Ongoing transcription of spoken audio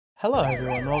Hello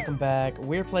everyone, welcome back.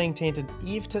 We're playing Tainted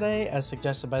Eve today, as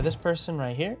suggested by this person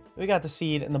right here. We got the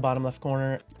seed in the bottom left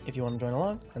corner if you want to join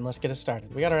along, and let's get it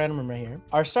started. We got our item room right here.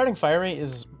 Our starting fire rate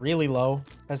is really low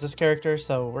as this character,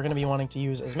 so we're going to be wanting to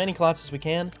use as many clots as we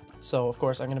can. So of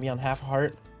course I'm going to be on half a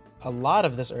heart a lot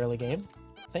of this early game.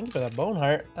 Thank you for that bone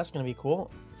heart. That's going to be cool,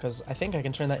 because I think I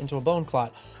can turn that into a bone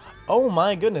clot. Oh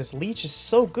my goodness, Leech is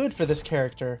so good for this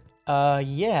character.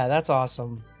 Yeah, that's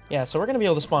awesome. Yeah, so we're going to be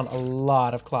able to spawn a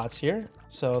lot of clots here.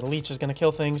 So the leech is going to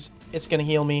kill things, it's going to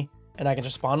heal me, and I can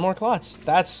just spawn more clots.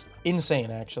 That's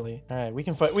insane, actually. All right, we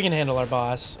can fight. We can handle our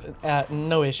boss at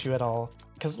no issue at all.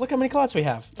 Because look how many clots we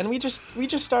have. And we just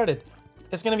started.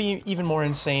 It's going to be even more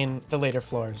insane the later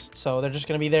floors. So they're just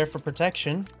going to be there for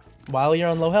protection while you're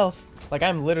on low health. Like,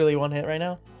 I'm literally one hit right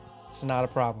now. It's not a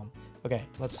problem. Okay,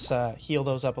 let's heal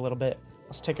those up a little bit.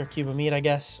 Let's take our cube of meat, I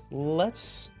guess.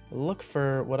 Let's look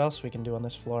for what else we can do on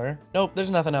this floor. Nope, there's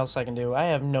nothing else I can do. I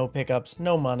have no pickups,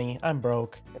 no money. I'm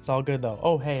broke. It's all good though.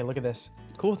 Oh, hey, look at this.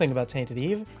 The cool thing about Tainted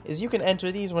Eve is you can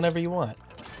enter these whenever you want.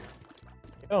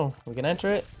 Oh, we can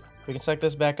enter it. We can suck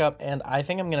this back up, and I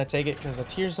think I'm gonna take it because a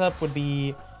tears up would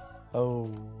be...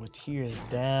 Oh, a tears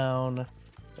down.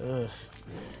 Ugh.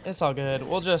 It's all good.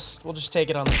 We'll just take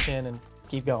it on the chin and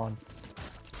keep going.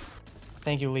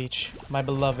 Thank you, Leech. My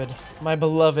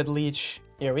beloved Leech.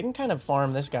 Yeah, we can kind of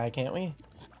farm this guy, can't we?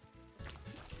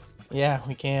 Yeah,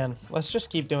 we can. Let's just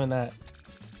keep doing that.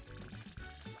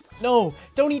 No!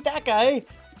 Don't eat that guy!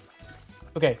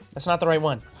 Okay, that's not the right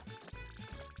one.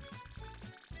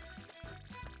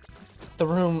 The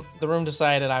room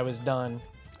decided I was done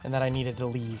and that I needed to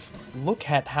leave. Look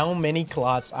at how many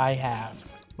clots I have.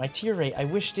 My tier rate, I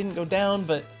wish didn't go down,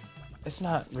 but it's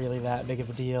not really that big of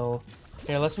a deal.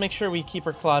 Here, let's make sure we keep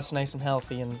our clots nice and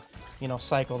healthy and, you know,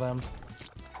 cycle them.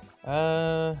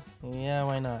 Yeah,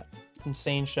 why not?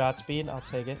 Insane shot speed, I'll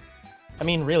take it. I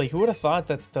mean, really, who would have thought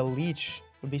that the Leech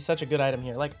would be such a good item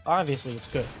here? Like, obviously it's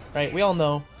good, right? We all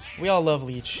know, we all love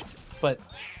Leech, but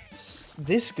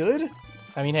this good?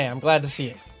 I mean, hey, I'm glad to see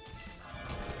it.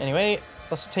 Anyway,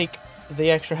 let's take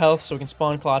the extra health so we can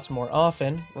spawn clots more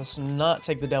often. Let's not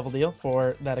take the devil deal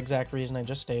for that exact reason I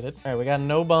just stated. All right, we got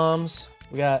no bombs.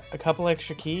 We got a couple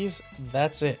extra keys.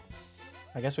 That's it.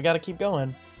 I guess we got to keep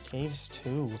going. Caves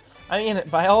 2. I mean,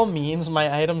 by all means,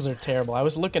 my items are terrible. I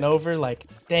was looking over like,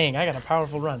 dang, I got a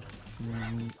powerful run.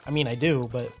 I mean, I do,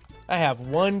 but I have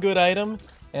one good item,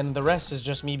 and the rest is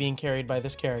just me being carried by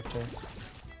this character.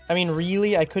 I mean,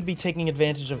 really, I could be taking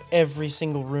advantage of every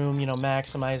single room, you know,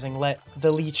 maximizing, let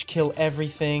the Leech kill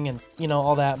everything, and, you know,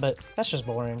 all that, but that's just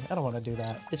boring. I don't want to do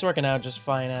that. It's working out just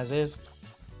fine as is.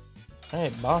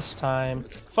 Alright, boss time.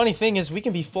 Funny thing is, we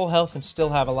can be full health and still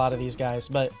have a lot of these guys,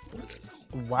 but...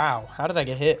 Wow, how did I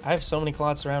get hit? I have so many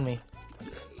clots around me.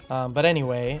 But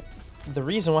anyway, the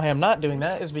reason why I'm not doing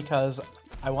that is because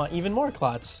I want even more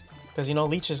clots. Because, you know,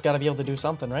 Leech has got to be able to do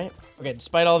something, right? Okay,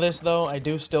 despite all this, though, I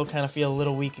do still kind of feel a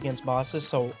little weak against bosses,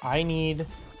 so I need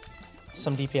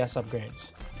some DPS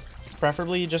upgrades.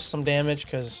 Preferably just some damage,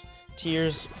 because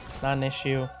tears, not an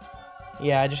issue.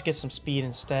 Yeah, I just get some speed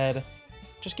instead.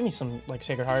 Just give me some, like,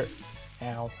 Sacred Heart.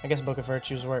 Ow. I guess Book of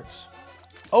Virtues works.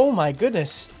 Oh my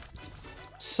goodness!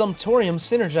 Sumptorium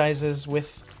synergizes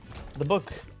with the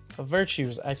Book of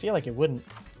Virtues. I feel like it wouldn't.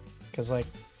 Because, like,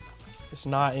 it's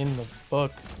not in the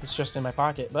book. It's just in my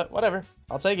pocket. But whatever.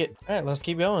 I'll take it. Alright, let's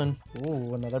keep going.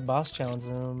 Ooh, another boss challenge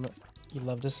room. You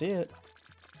love to see it.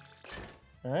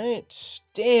 Alright.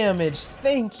 Damage.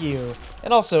 Thank you.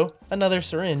 And also, another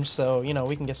syringe. So, you know,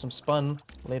 we can get some spun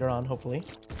later on, hopefully.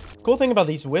 Cool thing about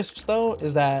these wisps, though,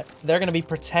 is that they're going to be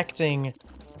protecting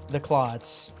the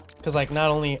clots. Because, like, not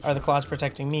only are the clots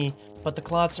protecting me, but the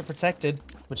clots are protected,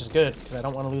 which is good, because I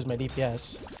don't want to lose my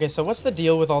DPS. Okay, so what's the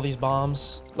deal with all these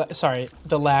bombs? Sorry,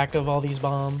 the lack of all these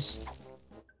bombs.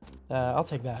 I'll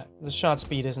take that. The shot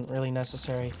speed isn't really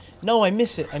necessary. No, I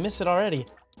miss it. I miss it already.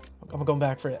 I'm going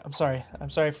back for it. I'm sorry.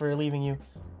 I'm sorry for leaving you.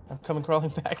 I'm coming crawling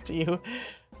back to you.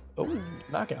 Oh,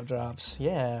 knockout drops.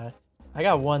 Yeah. I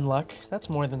got 1 luck. That's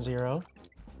more than 0.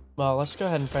 Well, let's go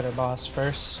ahead and fight our boss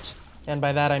first. And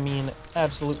by that I mean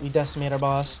absolutely decimate our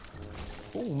boss.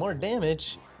 Ooh, more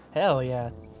damage. Hell yeah.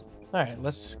 Alright,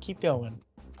 let's keep going.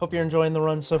 Hope you're enjoying the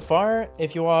run so far.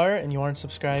 If you are and you aren't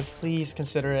subscribed, please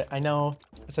consider it. I know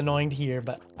it's annoying to hear,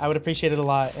 but I would appreciate it a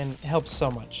lot and it helps so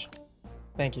much.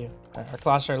 Thank you. Alright, our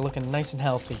clots are looking nice and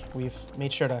healthy. We've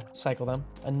made sure to cycle them.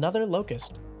 Another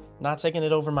locust. Not taking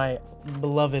it over my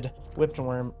beloved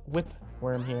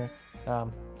whipworm here.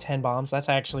 10 bombs. That's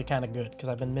actually kind of good because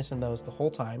I've been missing those the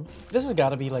whole time. This has got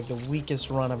to be like the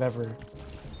weakest run I've ever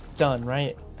done,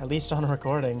 right? At least on a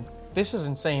recording. This is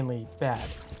insanely bad.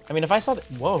 I mean, if I saw that...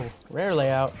 Whoa, rare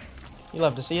layout. You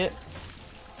love to see it.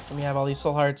 And we have all these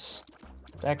soul hearts.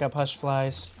 Back up Hush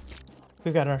Flies.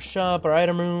 We've got our shop, our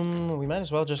item room. We might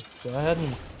as well just go ahead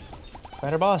and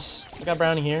fight our boss. We got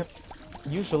Brownie here.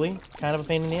 Usually kind of a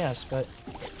pain in the ass, but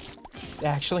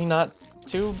actually not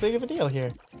too big of a deal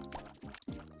here.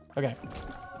 Okay.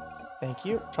 Thank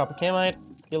you. Tropicamide.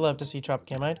 You love to see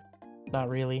Tropicamide. Not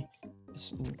really.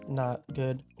 It's not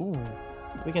good. Ooh.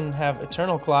 We can have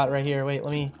Eternal Clot right here. Wait,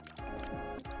 let me...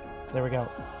 There we go.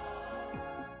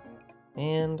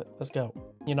 And let's go.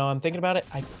 You know, I'm thinking about it.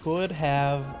 I could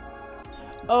have...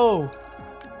 Oh!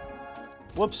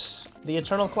 Whoops. The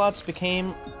Eternal Clots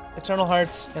became Eternal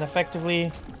Hearts and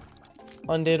effectively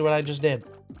undid what I just did.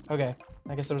 Okay.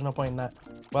 I guess there was no point in that.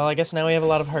 Well, I guess now we have a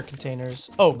lot of heart containers.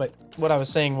 Oh, but what I was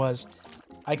saying was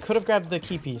I could have grabbed the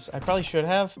key piece. I probably should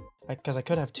have, because I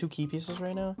could have 2 key pieces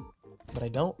right now, but I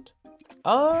don't.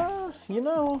 You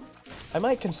know, I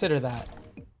might consider that.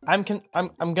 I'm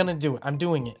gonna do it. I'm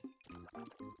doing it.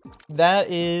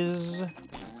 That is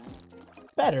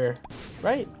better,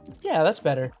 right? Yeah, that's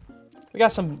better. We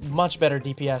got some much better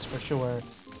DPS for sure.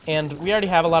 And we already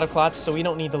have a lot of clots, so we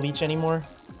don't need the leech anymore.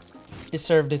 It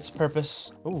served its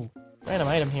purpose. Ooh, random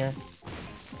item here.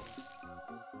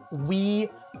 We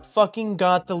fucking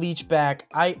got the leech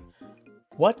back.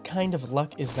 What kind of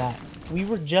luck is that? We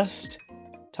were just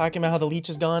talking about how the leech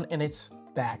is gone and it's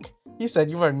back. You said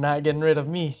you are not getting rid of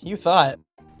me. You thought.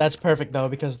 That's perfect though,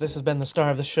 because this has been the star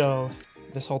of the show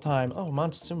this whole time. Oh,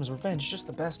 Montezuma's Revenge, just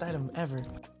the best item ever.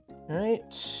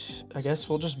 Alright, I guess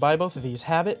we'll just buy both of these.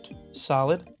 Habit,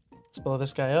 solid. Let's blow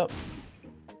this guy up.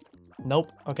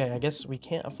 Nope. Okay, I guess we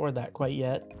can't afford that quite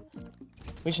yet.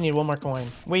 We just need 1 more coin.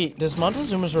 Wait, does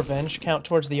Montezuma's Revenge count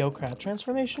towards the Okrat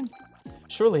transformation?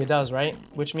 Surely it does, right?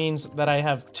 Which means that I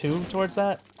have 2 towards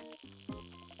that.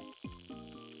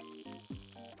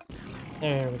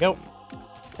 There we go.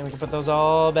 And we can put those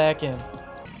all back in.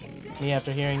 Me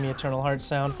after hearing the Eternal Heart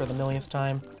sound for the millionth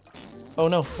time. Oh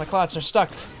no, my clots are stuck.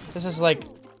 This is like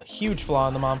a huge flaw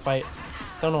in the mom fight.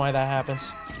 Don't know why that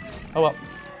happens. Oh well.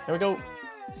 There we go.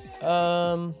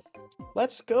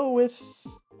 Let's go with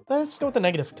the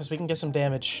negative because we can get some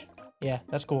damage. Yeah,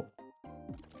 that's cool.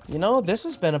 You know, this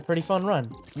has been a pretty fun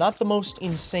run. Not the most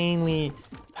insanely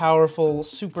powerful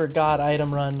super god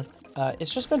item run.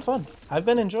 It's just been fun. I've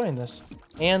been enjoying this.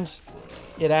 And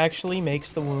it actually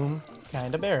makes the womb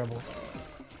kind of bearable.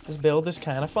 This build is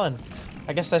kind of fun.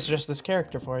 I guess that's just this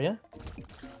character for you.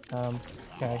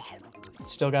 Okay.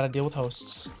 Still gotta deal with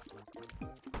hosts.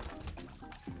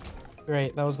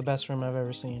 Great, that was the best room I've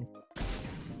ever seen.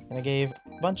 And I gave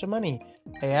a bunch of money.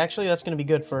 Hey, actually, that's gonna be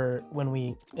good for when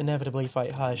we inevitably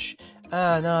fight Hush.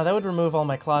 No, that would remove all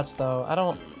my clots, though. I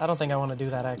don't think I want to do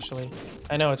that, actually.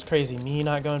 I know, it's crazy. Me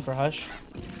not going for Hush?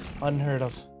 Unheard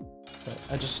of. But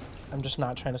I'm just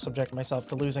not trying to subject myself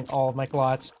to losing all of my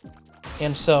clots.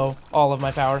 And so, all of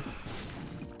my power.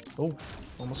 Oh,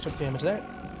 almost took damage there.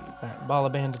 Alright, ball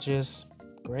of bandages.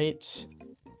 Great.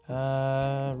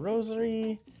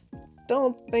 Rosary.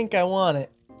 Don't think I want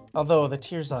it. Although, the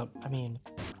tears up, I mean...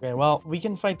 Okay, well, we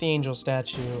can fight the angel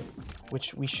statue,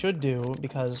 which we should do,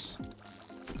 because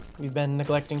we've been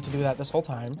neglecting to do that this whole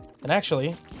time. And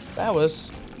actually, that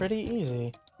was pretty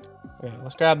easy. Okay,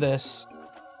 let's grab this.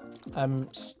 I'm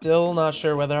still not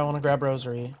sure whether I want to grab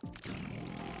Rosary.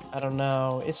 I don't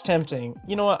know. It's tempting.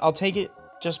 You know what? I'll take it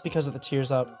just because of the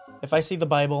tears up. If I see the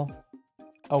Bible,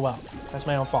 oh well. That's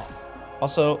my own fault.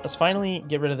 Also, let's finally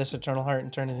get rid of this Eternal Heart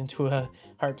and turn it into a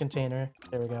heart container.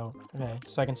 There we go. Okay,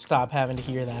 so I can stop having to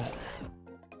hear that.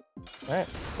 Alright,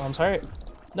 Mom's heart.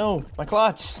 No, my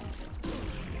clots!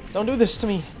 Don't do this to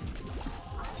me!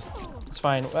 It's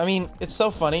fine. I mean, it's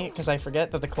so funny, because I forget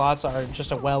that the clots are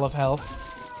just a well of health.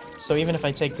 So even if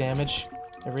I take damage,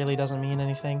 it really doesn't mean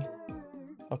anything.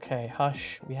 Okay,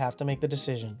 Hush, we have to make the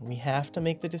decision. We have to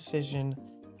make the decision.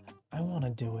 I want to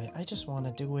do it. I just want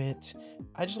to do it.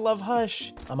 I just love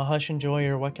Hush. I'm a Hush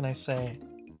enjoyer, what can I say?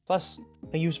 Plus,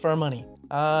 I use for our money.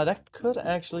 That could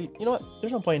actually... You know what?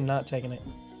 There's no point in not taking it.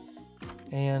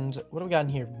 And what do we got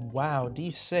in here? Wow,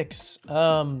 D6.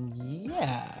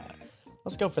 Yeah.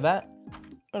 Let's go for that.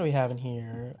 What do we have in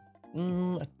here?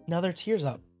 Another Tears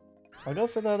Up. I'll go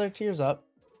for the other Tears Up.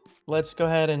 Let's go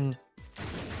ahead and...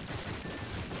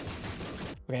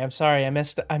 Okay, I'm sorry, I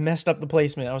messed up the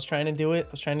placement. I was trying to do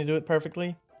it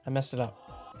perfectly. I messed it up.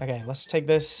 Okay, let's take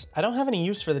this. I don't have any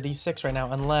use for the D6 right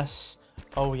now, unless...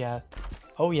 Oh, yeah.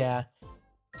 Oh, yeah.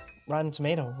 Rotten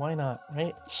Tomato, why not,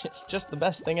 right? It's just the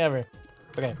best thing ever.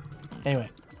 Okay, anyway,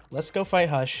 let's go fight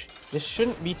Hush. This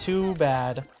shouldn't be too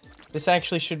bad. This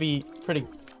actually should be pretty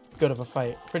good of a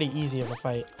fight. Pretty easy of a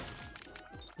fight.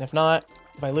 And if not,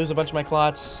 if I lose a bunch of my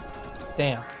clots,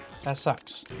 damn. That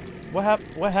sucks.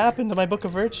 What happened to my Book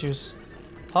of Virtues?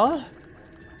 Huh?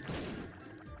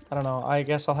 I don't know. I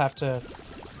guess I'll have to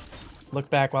look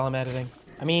back while I'm editing.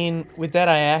 I mean, with that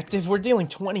eye active, we're dealing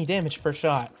 20 damage per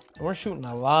shot. And we're shooting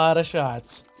a lot of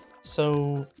shots.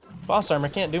 So, boss armor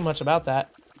can't do much about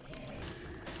that.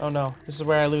 Oh no, this is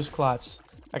where I lose clots.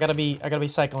 I gotta be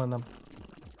cycling them.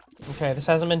 Okay, this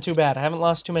hasn't been too bad. I haven't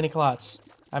lost too many clots.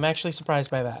 I'm actually surprised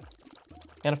by that.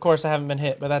 And of course I haven't been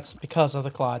hit, but that's because of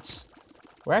the clots.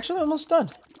 We're actually almost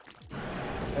done.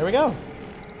 There we go.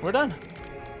 We're done.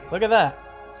 Look at that.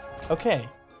 Okay,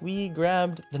 we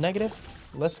grabbed the negative.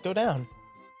 Let's go down.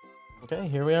 Okay,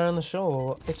 here we are on the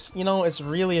shoal. It's, you know, it's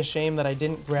really a shame that I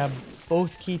didn't grab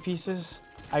both key pieces.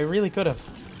 I really could have.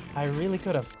 I really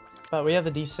could have. But we have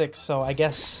the D6, so I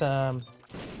guess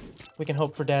we can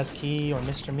hope for Dad's Key or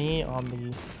Mr. Me on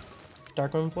the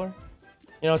Darkroom floor.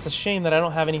 You know, it's a shame that I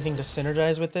don't have anything to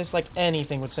synergize with this. Like,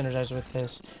 anything would synergize with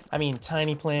this. I mean,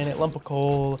 Tiny Planet, Lump of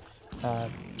Coal,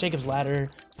 Jacob's Ladder.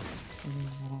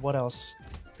 What else?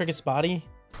 Cricket's Body.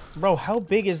 Bro, how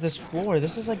big is this floor?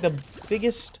 This is like the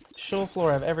biggest shoal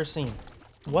floor I've ever seen.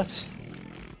 What?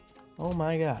 Oh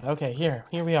my god. Okay, here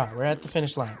we are. We're at the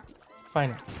finish line.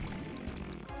 Finally.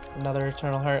 Another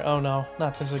Eternal Heart. Oh no,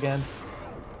 not this again.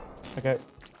 Okay,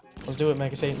 let's do it,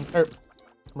 Mega Satan. Er,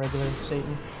 regular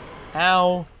Satan.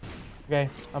 Ow! Okay,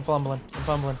 I'm fumbling.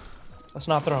 Let's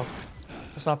not throw.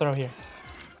 Let's not throw here.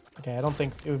 Okay, I don't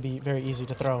think it would be very easy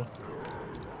to throw.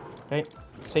 Okay,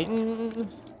 Satan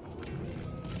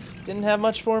didn't have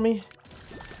much for me.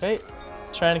 Okay,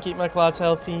 trying to keep my clots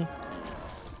healthy.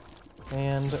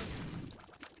 And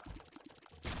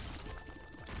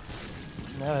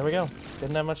yeah, there we go.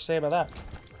 Didn't have much to say about that.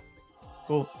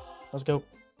 Cool. Let's go.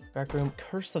 Back room.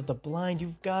 Curse of the Blind.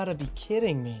 You've got to be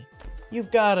kidding me.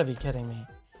 You've got to be kidding me.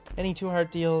 Any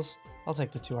 2-heart deals? I'll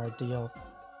take the 2-heart deal.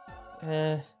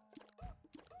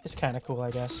 It's kind of cool, I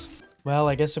guess. Well,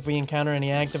 I guess if we encounter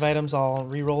any active items, I'll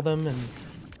re-roll them and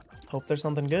hope there's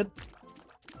something good.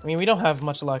 I mean, we don't have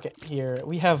much luck here.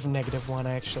 We have -1,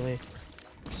 actually.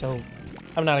 So,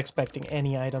 I'm not expecting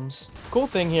any items. Cool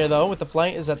thing here, though, with the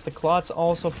flight is that the clots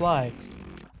also fly.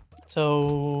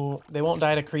 So, they won't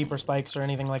die to creep or spikes or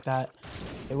anything like that.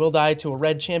 They will die to a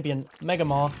red champion, Mega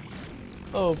Maw.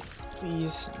 Oh,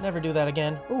 please, never do that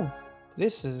again. Ooh,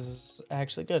 this is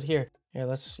actually good. Here,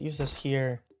 let's use this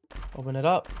here. Open it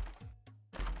up.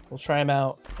 We'll try them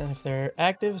out, and if they're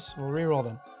actives, we'll re-roll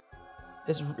them.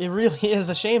 It really is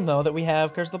a shame, though, that we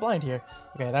have Curse of the Blind here.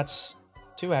 Okay, that's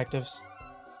 2 actives.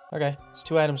 Okay, it's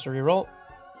 2 items to re-roll.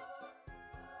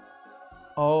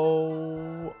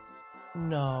 Oh,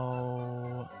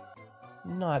 no.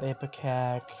 Not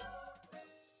Ipecac.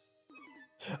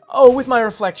 Oh, with my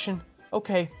reflection.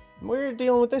 Okay, we're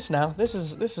dealing with this now. This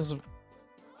is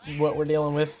what we're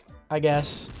dealing with, I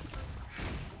guess.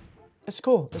 It's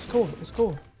cool. It's cool. It's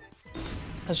cool.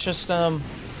 Let's just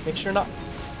make sure not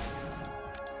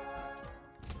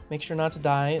to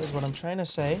die is what I'm trying to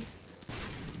say.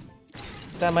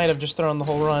 That might have just thrown the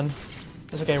whole run.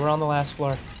 It's okay. We're on the last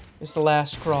floor. It's the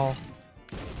last crawl.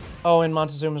 Oh, and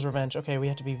Montezuma's Revenge. Okay, we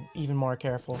have to be even more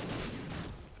careful.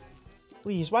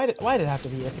 Please, why did it have to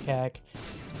be Ipecac?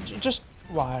 Just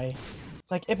why?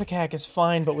 Like, Ipecac is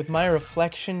fine, but with my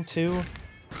reflection too?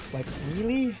 Like,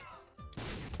 really?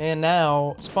 And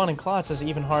now, spawning clots is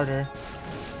even harder.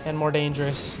 And more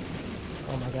dangerous.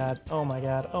 Oh my god, oh my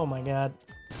god, oh my god.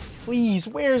 Please,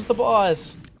 where's the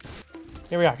boss?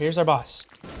 Here we are, here's our boss.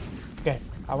 Okay,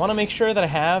 I want to make sure that I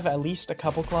have at least a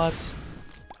couple clots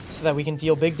so that we can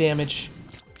deal big damage.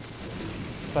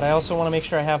 But I also want to make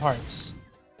sure I have hearts.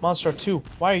 Monstro 2,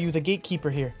 why are you the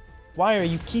gatekeeper here? Why are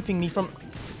you keeping me from...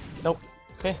 Nope.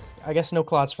 Okay, I guess no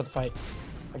clots for the fight.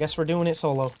 I guess we're doing it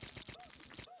solo.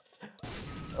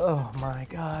 Oh my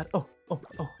god. Oh,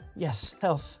 yes,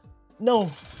 health. No,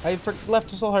 I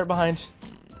left a soul heart behind.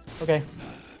 Okay,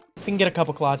 we can get a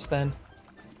couple clots then.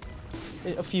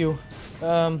 A few.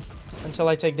 Until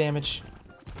I take damage.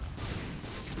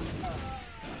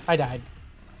 I died.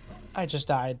 I just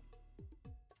died.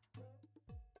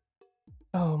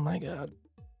 Oh my god.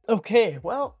 Okay,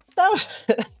 well, that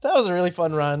was a really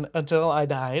fun run until I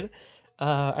died.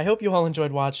 I hope you all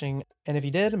enjoyed watching, and if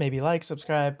you did, maybe like,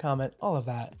 subscribe, comment, all of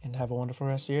that, and have a wonderful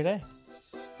rest of your day.